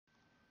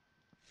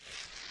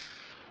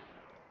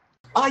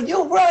Are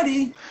you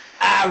ready?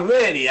 I'm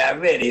ready.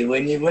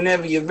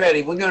 Whenever you're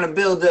ready, we're gonna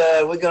build.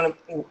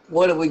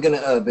 What are we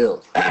gonna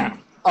build?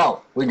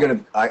 Oh,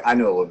 I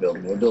know what we're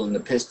building. We're building the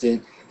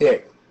piston.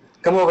 Here,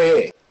 come over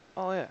here.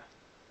 Oh yeah.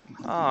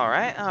 All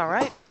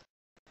right.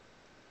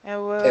 Hey,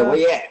 where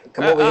you at?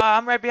 Come over here.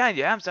 I'm right behind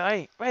you. I'm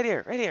sorry. Right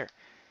here.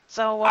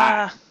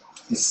 So,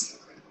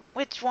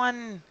 which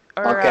one?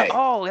 Okay.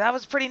 Oh, that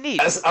was pretty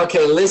neat.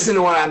 Okay, listen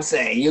to what I'm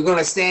saying. You're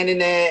gonna stand in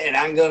there, and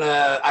I'm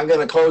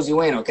gonna close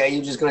you in. Okay,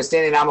 you're just gonna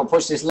stand in. I'm gonna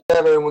push this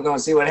lever, and we're gonna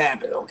see what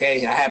happens.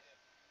 Okay,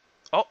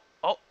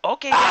 Oh,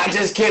 okay. I'm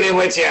just kidding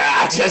with you.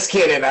 I'm just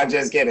kidding.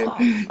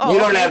 You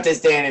don't have to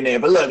stand in there.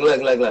 But look.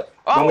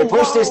 When we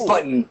push this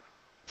button,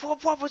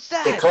 What was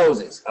that? it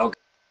closes. Okay.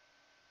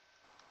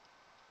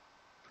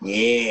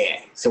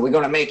 Yeah. So we're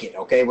gonna make it.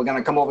 Okay, we're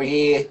gonna come over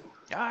here.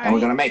 And we're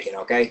gonna make it,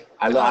 okay?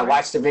 I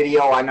watched the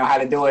video. I know how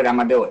to do it. I'm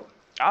gonna do it.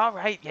 All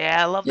right.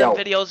 Yeah, I love them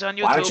videos on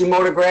YouTube. Why don't you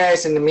mow the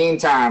grass in the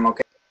meantime,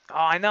 okay? Oh,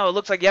 I know. It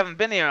looks like you haven't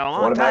been here in a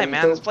long time,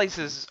 man. This place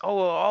is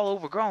all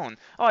overgrown.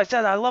 Oh, I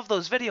said I love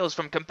those videos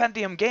from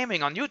Compendium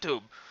Gaming on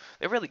YouTube.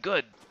 They're really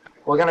good.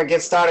 We're gonna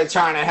get started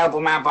trying to help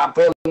them out by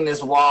building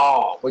this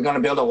wall. We're gonna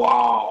build a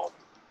wall.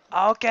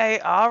 Okay,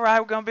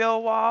 alright, we're gonna build a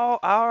wall.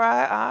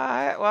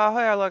 Alright. Well,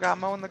 here, look, I'm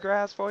mowing the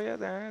grass for you.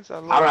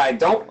 Alright,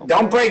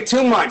 don't break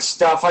too much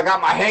stuff. I got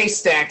my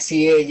haystacks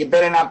here. You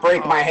better not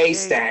break my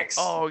haystacks.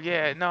 Oh,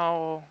 yeah,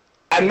 no.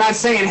 I'm not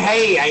saying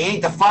hay. I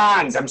ain't the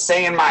Fonz. I'm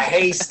saying my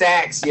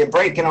haystacks. You're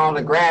breaking all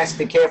the grass.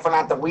 Be careful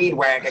not to weed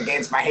whack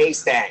against my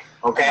haystack,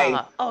 okay?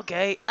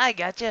 Okay, I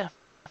gotcha.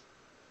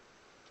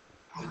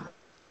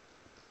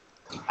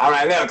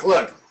 Alright,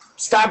 look.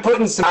 Start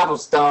putting some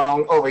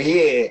cobblestone over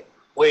here.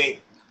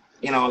 Wait.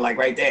 You know, like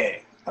right there,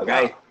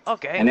 okay?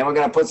 Okay. And then we're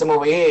gonna put some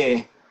over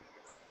here.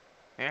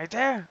 Right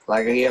there?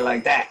 Like here,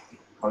 like that.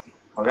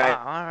 Okay?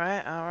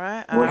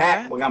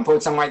 Alright. We're gonna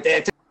put some right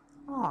there, too.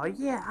 Oh,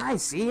 yeah, I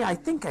see. I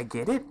think I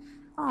get it.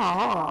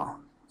 Oh,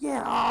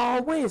 yeah.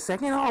 Oh, wait a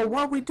second. Oh,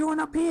 what are we doing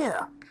up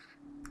here?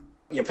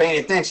 You're paying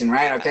attention,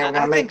 right? Okay, we're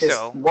gonna make this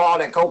wall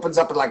that opens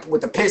up like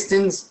with the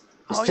pistons.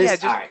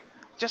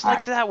 Just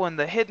like that one,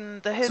 the hidden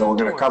So we're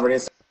gonna cover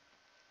this.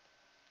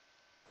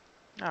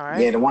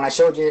 Alright. Yeah, the one I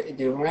showed you,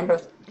 do you remember?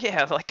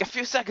 Yeah, like a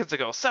few seconds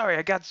ago. Sorry,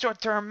 I got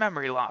short-term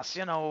memory loss.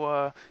 You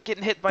know,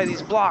 getting hit by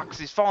these blocks,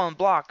 these fallen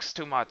blocks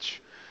too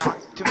much.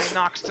 Too many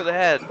knocks to the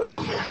head.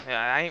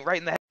 Yeah, I ain't right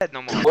in the head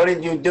no more. What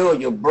did you do?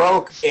 You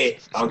broke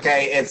it,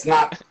 okay? It's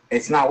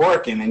not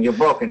working, and you're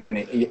broken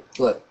it.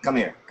 Look, come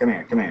here.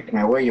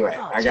 Where you at?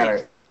 Oh, I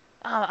gotta...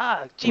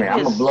 come here,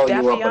 I'm gonna blow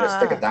you up with a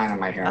stick of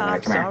dynamite here.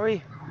 Come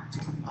sorry.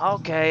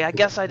 Okay, I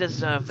guess I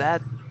deserve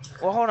that.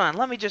 Well, hold on.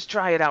 Let me just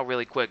try it out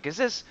really quick. Is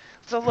this...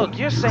 So, look,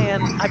 you're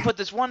saying I put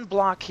this one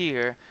block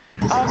here.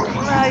 Oh,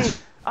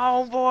 right.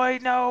 Oh, boy,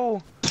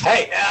 no.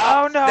 Hey,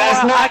 oh, no,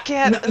 I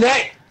can't.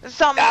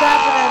 Something's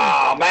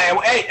happening. Oh, man.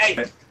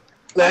 Hey.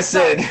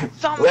 Listen,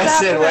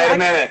 happening. Wait a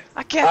minute.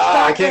 I can't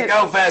stop I can't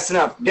go fast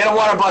enough. Get a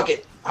water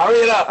bucket.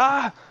 Hurry it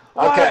up.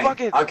 Water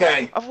bucket.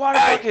 Okay. A water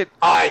bucket.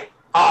 All right.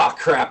 Oh,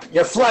 crap.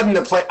 You're flooding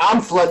the place.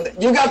 I'm flooding.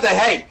 You got the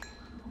hay.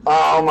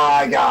 Oh,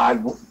 my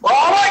God. Oh,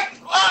 my...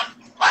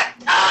 What?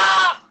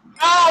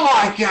 Oh,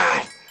 my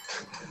God.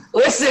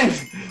 Listen,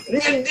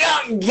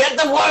 get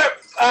the water.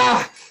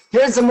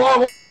 Here's some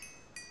more.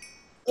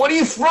 What are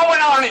you throwing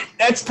on it?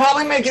 That's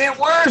probably making it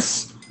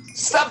worse.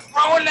 Stop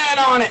throwing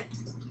that on it.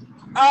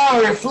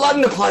 Oh, you're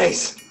flooding the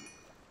place.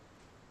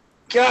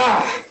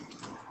 God.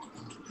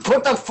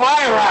 Put the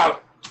fire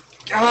out.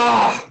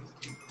 God.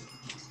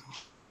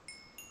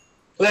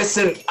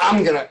 Listen,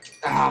 I'm gonna...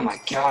 Oh, my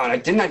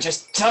God. Didn't I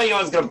just tell you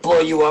I was gonna blow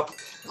you up?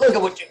 Look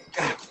at what you...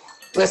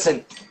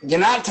 Listen, you're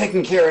not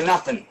taking care of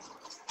nothing.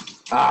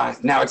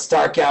 Now it's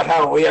dark out.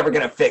 How are we ever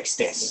gonna fix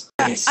this?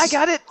 I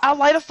got it. I'll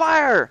light a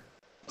fire.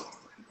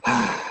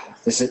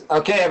 This is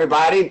okay,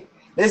 everybody.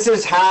 This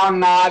is how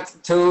not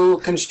to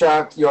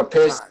construct your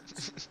piston.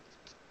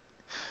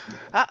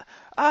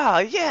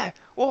 Yeah.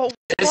 Well,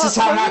 this is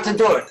how not to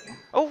do it.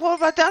 Oh, what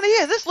about down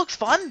here? This looks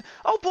fun.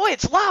 Oh boy,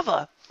 it's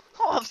lava.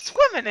 Oh, I'm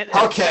swimming in it.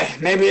 Okay,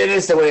 maybe it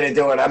is the way to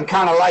do it. I'm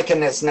kind of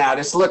liking this now.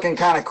 This is looking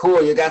kind of cool.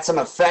 You got some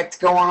effect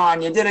going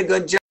on. You did a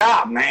good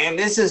job, man.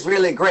 This is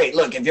really great.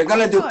 Look, if you're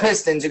going to do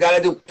pistons, you got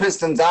to do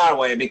pistons our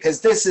way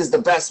because this is the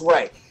best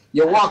way.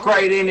 You walk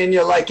right in and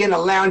you're like in a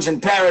lounge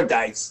in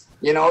paradise.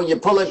 You know, you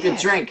pull up your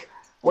drink.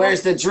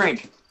 Where's the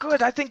drink?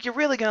 Good. I think you're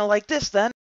really going to like this then.